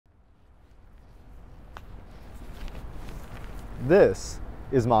This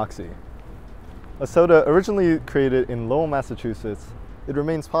is Moxie, a soda originally created in Lowell, Massachusetts. It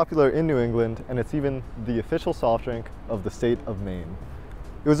remains popular in New England, and it's even the official soft drink of the state of Maine.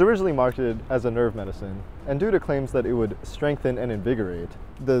 It was originally marketed as a nerve medicine, and due to claims that it would strengthen and invigorate,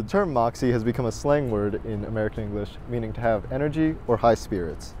 the term Moxie has become a slang word in American English, meaning to have energy or high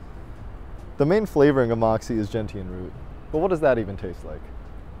spirits. The main flavoring of Moxie is gentian root, but what does that even taste like?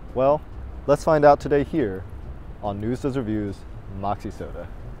 Well, let's find out today here on News Does Reviews Moxie Soda.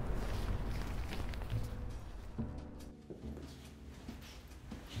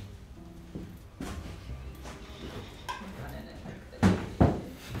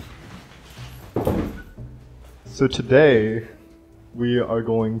 So today we are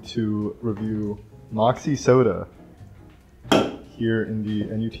going to review Moxie Soda here in the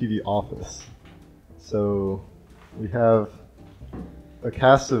NUTV office. So we have a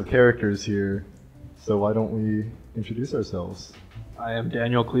cast of characters here, so why don't we introduce ourselves? I am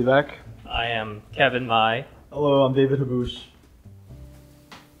Daniel Klevak. I am Kevin Mai. Hello, I'm David Habboosh.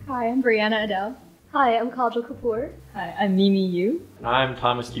 Hi, I'm Breanna Adel. Hi, I'm Kajal Kapoor. Hi, I'm Mimi Yu. And I'm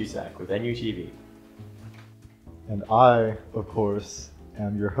Thomas Cusack with NUTV. And I, of course,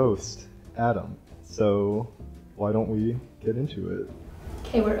 am your host, Adam. So why don't we get into it?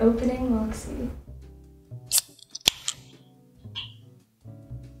 Okay, we're opening Moxie.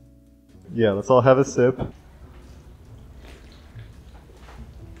 Yeah, let's all have a sip.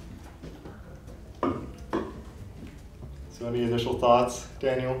 So any initial thoughts,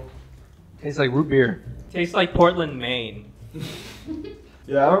 Daniel? Tastes like root beer. Tastes like Portland, Maine.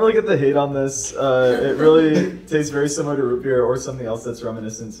 Yeah, I don't really get the hate on this. It really tastes very similar to root beer or something else that's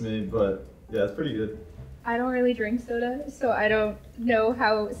reminiscent to me, but yeah, it's pretty good. I don't really drink soda, so I don't know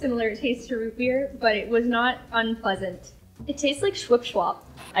how similar it tastes to root beer, but it was not unpleasant. It tastes like Schwip Schwap.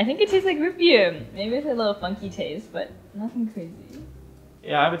 I think it tastes like root beer. Maybe it's a little funky taste, but nothing crazy.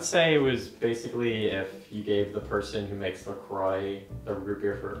 Yeah, I would say it was basically if you gave the person who makes LaCroix the root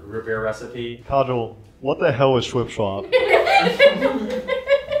beer recipe. Kajal, what the hell is Schwip Schwab?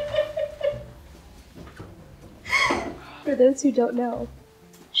 For those who don't know,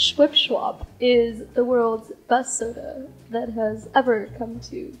 Schwip Schwap is the world's best soda that has ever come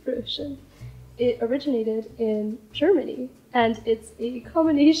to fruition. It originated in Germany, and it's a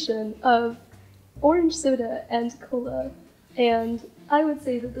combination of orange soda and cola. And I would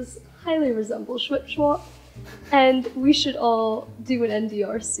say that this highly resembles Schwip Schwap, and we should all do an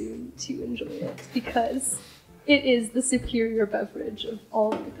NDR soon to enjoy it, because it is the superior beverage of all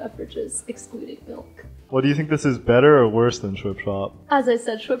the beverages, excluding milk. Well, do you think this is better or worse than Schwip Schwab? As I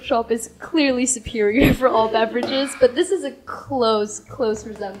said, Schwip Schwap is clearly superior for all beverages, but this is a close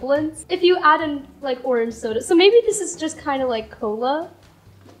resemblance. If you add in, like, orange soda, so maybe this is just kind of like cola,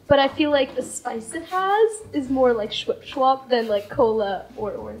 but I feel like the spice it has is more like Schwip Schwap than like cola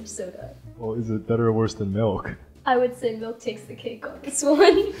or orange soda. Well, is it better or worse than milk? I would say milk takes the cake on this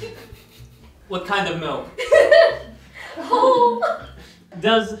one. What kind of milk? Oh!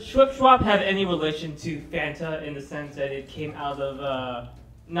 Does Schwip Schwab have any relation to Fanta in the sense that it came out of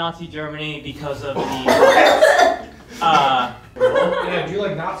Nazi Germany because of the Yeah, do you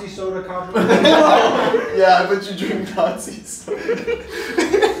like Nazi soda, Contra? Yeah, I bet you drink Nazis.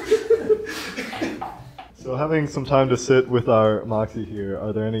 So having some time to sit with our Moxie here,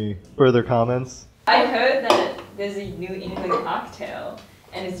 are there any further comments? I heard that there's a New England cocktail,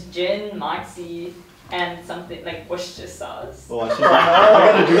 and it's gin, Moxie, and something like Worcestershire sauce. Oh, I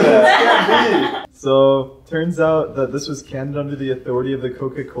gotta do that. So, turns out that this was canned under the authority of the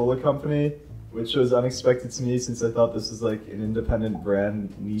Coca-Cola Company, which was unexpected to me since I thought this was like an independent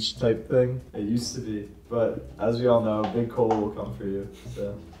brand niche type thing. It used to be, but as we all know, Big Cola will come for you.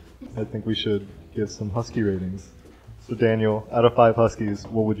 So, I think we should give some Husky ratings. So Daniel, out of 5 Huskies,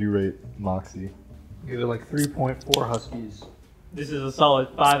 what would you rate Moxie? Give it like 3.4 Huskies. This is a solid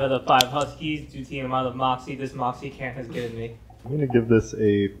 5 out of 5 Huskies due to the amount of Moxie this Moxie can has given me. I'm gonna give this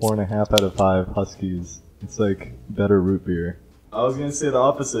a 4.5 out of 5 Huskies. It's like better root beer. I was gonna say the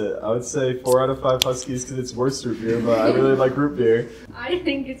opposite. I would say 4 out of 5 Huskies because it's worse root beer, but I really like root beer. I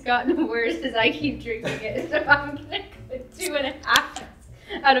think it's gotten worse as I keep drinking it, so I'm gonna go 2.5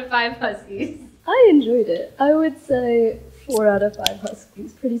 out of 5 Huskies. I enjoyed it. I would say 4 out of 5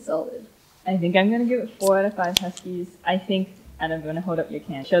 Huskies. Pretty solid. I think I'm gonna give it 4 out of 5 Huskies. I think, and I'm gonna hold up your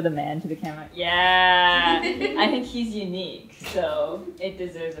can, show the man to the camera. Yeah! I think he's unique, so it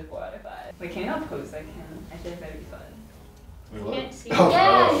deserves a 4 out of 5. Wait, can you not pose that can? I think that'd be fun. Wait, what? Can't see. Oh.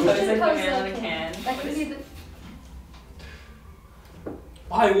 Yeah, Pose you like should the post man on that the can. That could be the...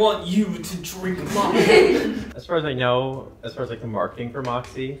 I want you to drink mine. As far as I know, as far as like the marketing for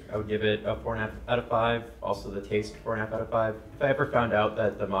Moxie, I would give it a 4.5 out of 5. Also the taste, 4.5 out of 5. If I ever found out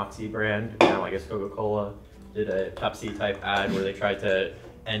that the Moxie brand, now I guess Coca-Cola, did a Pepsi type ad where they tried to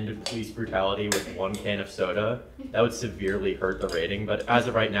end police brutality with 1 can of soda, that would severely hurt the rating. But as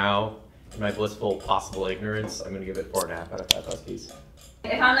of right now, in my blissful possible ignorance, I'm gonna give it 4.5 out of 5 Huskies.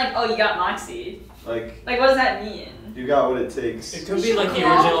 If I'm like, oh, you got Moxie, Like, like what does that mean? you got what it takes. It could be like the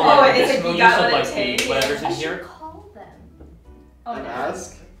Yeah. original Oh, like it's like additional you use got of what it like the takes. whatever's in I should here. call them. Oh And no.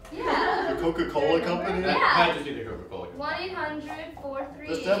 ask Yeah. The Coca-Cola company? Yeah. Might just be the Coca-Cola. 1-800-438.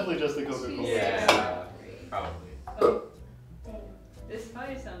 That's definitely just the Coca-Cola. Yeah, probably. Oh. There's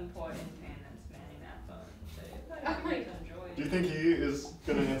probably some poor intern that's manning that phone. So you probably enjoy. Do you think he is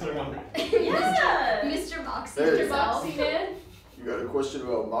gonna answer one? Yeah. Mr. Moxie. There you Mr. go. Moxie Man. You got a question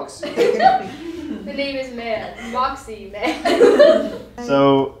about Moxie? The name is Man. Moxie Man.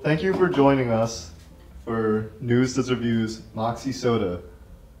 So, thank you for joining us for News Does Reviews Moxie Soda.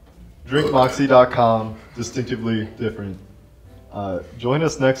 DrinkMoxie.com, distinctively different. Join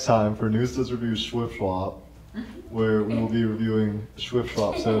us next time for News Does Reviews Schwipschwap, where we will be reviewing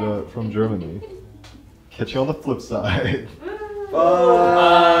Schwipschwap soda from Germany. Catch you on the flip side.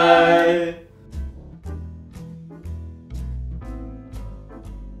 Bye.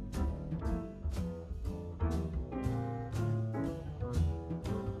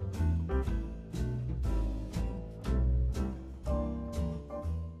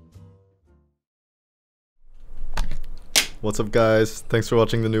 What's up, guys? Thanks for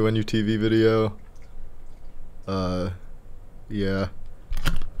watching the new NUTV video. Yeah.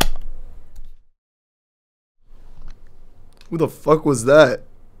 Who the fuck was that?